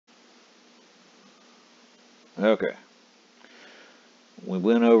Okay. We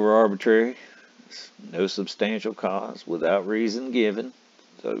went over arbitrary, no substantial cause, without reason given.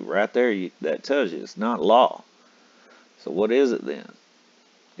 So right there, that tells you it's not law. So what is it then?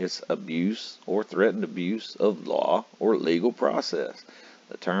 It's abuse or threatened abuse of law or legal process.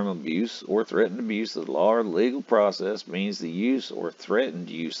 The term abuse or threatened abuse of the law or legal process means the use or threatened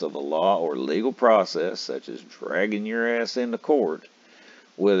use of a law or legal process, such as dragging your ass into court,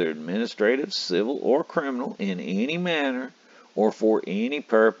 whether administrative, civil, or criminal, in any manner or for any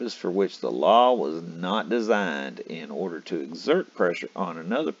purpose for which the law was not designed, in order to exert pressure on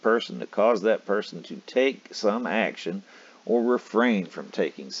another person to cause that person to take some action or refrain from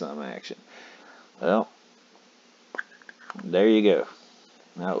taking some action. Well, there you go.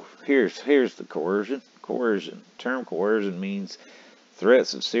 Now, here's the coercion. Coercion. Term coercion means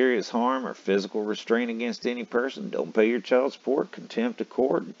threats of serious harm or physical restraint against any person. Don't pay your child support, contempt of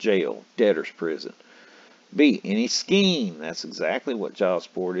court, jail, debtor's prison. B, any scheme. That's exactly what child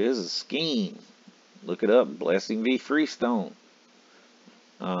support is, a scheme. Look it up, Blessing v. Freestone.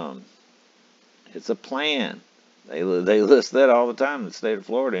 It's a plan. They list that all the time in the state of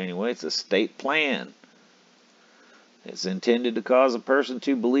Florida anyway. It's a state plan. It's intended to cause a person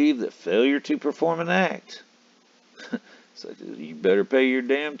to believe that failure to perform an act, such as you better pay your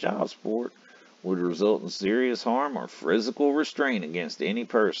damn child support, would result in serious harm or physical restraint against any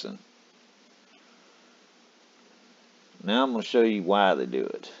person. Now I'm going to show you why they do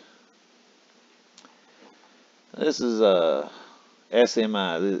it. This is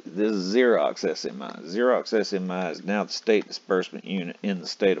SMI. This is Xerox SMI. Xerox SMI is now the state disbursement unit in the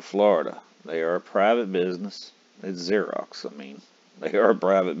state of Florida. They are a private business. It's Xerox, I mean. They are a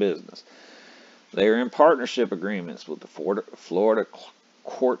private business. They are in partnership agreements with the Florida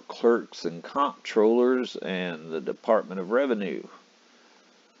court clerks and comptrollers and the Department of Revenue.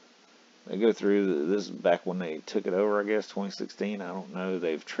 They go through, this is back when they took it over, I guess, 2016. I don't know.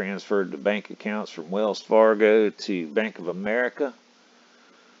 They've transferred the bank accounts from Wells Fargo to Bank of America.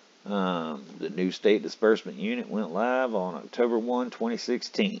 The new state disbursement unit went live on October 1,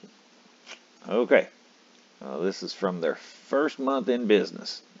 2016. Okay. This is from their first month in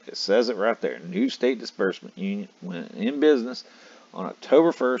business. It says it right there. New state disbursement unit went in business on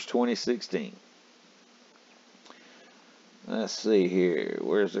October 1st, 2016. Let's see here.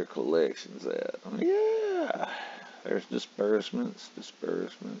 Where's their collections at? Yeah. There's disbursements,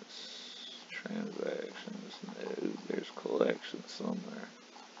 transactions. No, there's collections somewhere.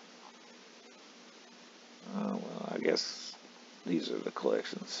 Oh, well, I guess these are the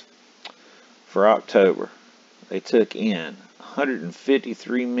collections. For October, they took in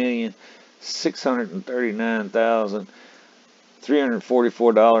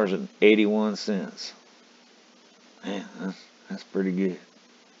 $153,639,344.81. Man, that's pretty good.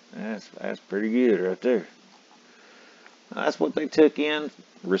 That's pretty good right there. That's what they took in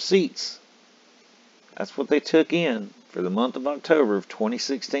receipts. That's what they took in for the month of October of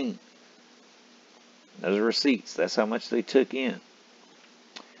 2016. Those are receipts. That's how much they took in.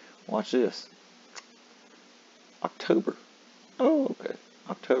 Watch this. October. Oh, okay.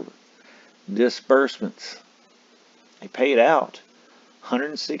 October. Disbursements. They paid out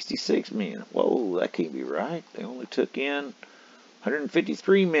 $166 million. Whoa, that can't be right. They only took in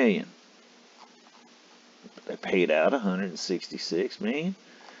 $153 million. But they paid out $166 million.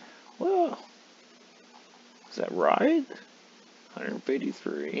 Well, is that right?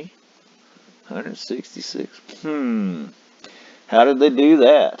 153, 166. How did they do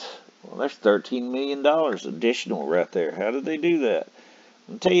that? Well, that's $13 million additional right there. How did they do that?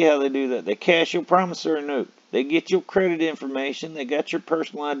 I'll tell you how they do that. They cash your promissory note. They get your credit information. They got your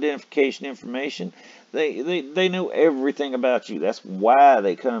personal identification information. They know everything about you. That's why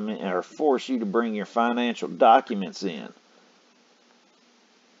they come in or force you to bring your financial documents in.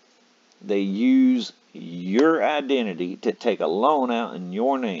 They use your identity to take a loan out in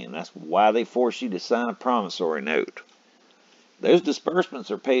your name. That's why they force you to sign a promissory note. Those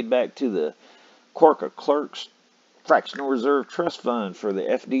disbursements are paid back to the Cork of Clerks Fractional Reserve Trust Fund for the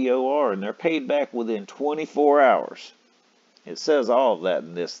FDOR, and they're paid back within 24 hours. It says all of that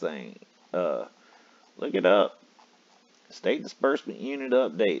in this thing. Look it up. State Disbursement Unit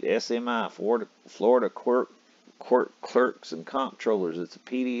Update, SMI, Florida Court Clerks and Comptrollers. It's a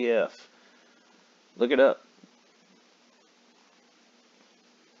PDF. Look it up.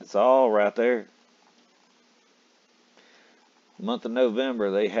 It's all right there. The month of November,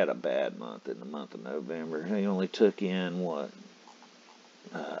 they had a bad month in the month of November. They only took in, what?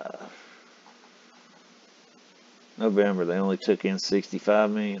 November, they only took in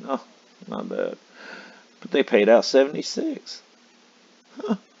 $65 million. Oh, not bad. But they paid out $76.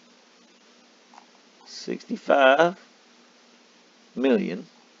 Huh. 65 million,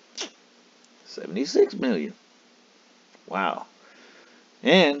 76 million. Wow.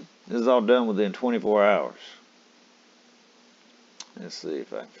 And this is all done within 24 hours. Let's see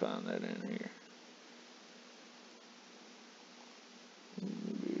if I can find that in here.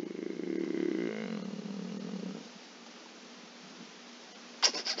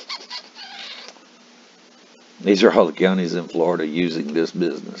 These are all the counties in Florida using this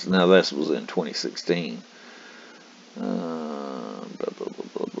business. Now, this was in 2016. Blah, blah, blah,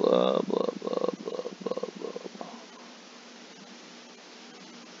 blah, blah, blah, blah, blah, blah, blah.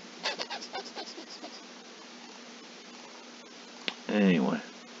 Anyway.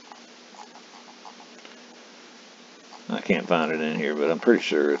 I can't find it in here, but I'm pretty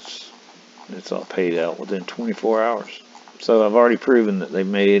sure it's all paid out within 24 hours. So I've already proven that they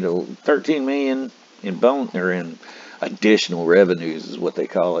made $13 million in additional revenues is what they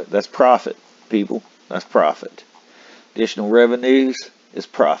call it. That's profit, people. That's profit. Additional revenues is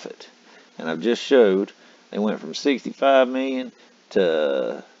profit. And I've just showed they went from 65 million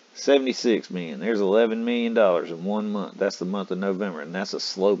to 76 million. There's $11 million in 1 month. That's the month of November, and that's a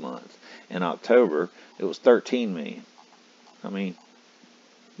slow month. In October, it was 13 million. I mean,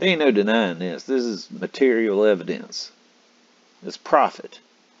 there ain't no denying this. This is material evidence. It's profit.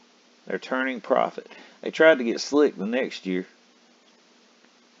 They're turning profit. They tried to get slick the next year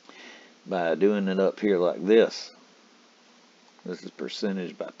by doing it up here like this. This is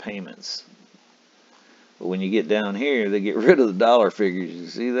percentage by payments. But when you get down here, they get rid of the dollar figures. You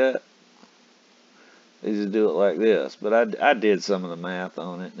see that? They just do it like this. But I did some of the math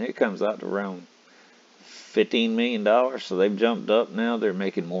on it, and it comes out to around $15 million. So they've jumped up now. They're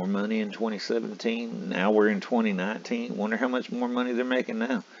making more money in 2017. Now we're in 2019. Wonder how much more money they're making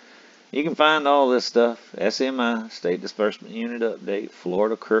now. You can find all this stuff. SMI, State Disbursement Unit Update,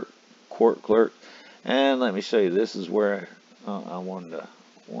 Florida Court Clerk. And let me show you. This is where I wanted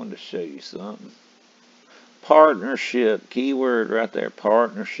to show you something. Partnership. Keyword right there.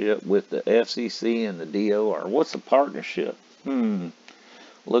 Partnership with the FCC and the DOR. What's a partnership?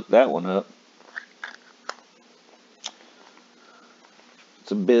 Look that one up.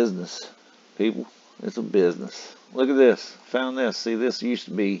 It's a business, people. It's a business. Look at this. Found this. See, this used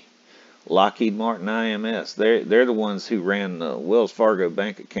to be Lockheed Martin IMS. They're the ones who ran the Wells Fargo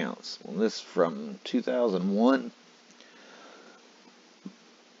bank accounts. Well, this is from 2001.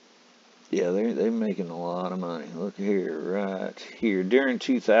 Yeah, they're making a lot of money. Look here, right here. During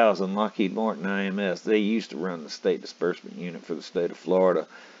 2000, Lockheed Martin IMS, they used to run the State Disbursement Unit for the state of Florida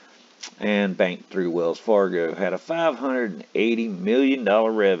and banked through Wells Fargo. Had a $580 million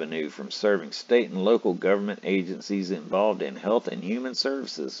revenue from serving state and local government agencies involved in health and human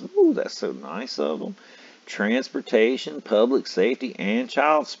services. Ooh, that's so nice of them. Transportation, public safety, and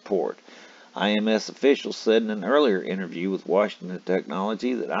child support. IMS officials said in an earlier interview with Washington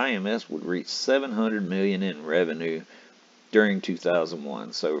Technology that IMS would reach $700 million in revenue during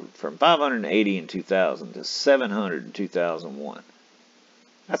 2001. So from 580 in 2000 to 700 in 2001.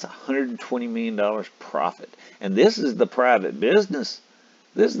 That's $120 million profit. And this is the private business.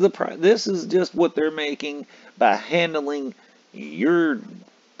 This is just what they're making by handling your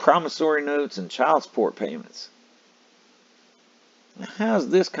promissory notes and child support payments. Now, how's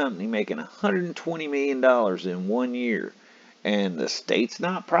this company making $120 million in 1 year and the state's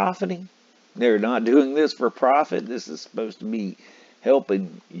not profiting? They're not doing this for profit. This is supposed to be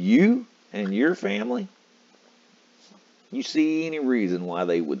helping you and your family. You see any reason why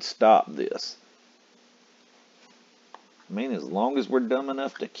they would stop this? I mean, as long as we're dumb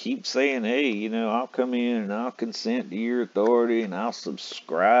enough to keep saying, hey, I'll come in and I'll consent to your authority and I'll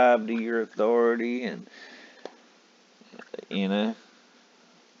subscribe to your authority, and,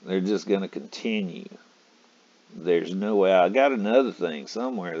 they're just going to continue. There's no way. I got another thing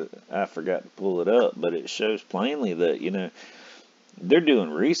somewhere that I forgot to pull it up, but it shows plainly that, they're doing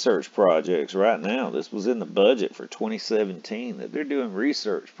research projects right now. This was in the budget for 2017, that they're doing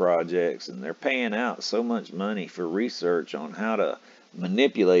research projects and they're paying out so much money for research on how to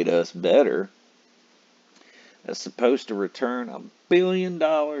manipulate us better. That's supposed to return $1 billion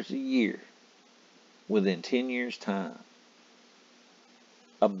a year within 10 years' time.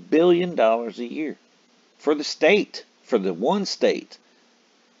 $1 billion a year for the state, for the one state.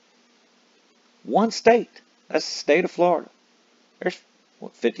 One state. That's the state of Florida. There's,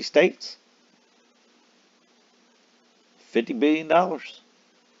 50 states? $50 billion. I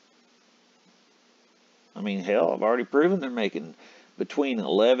mean, hell, I've already proven they're making between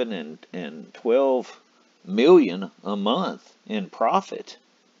 11 and 12 million a month in profit.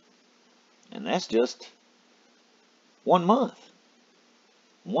 And that's just 1 month.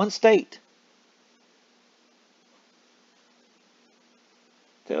 One state.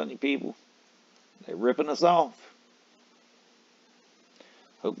 telling you, people, they're ripping us off.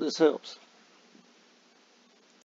 Hope this helps.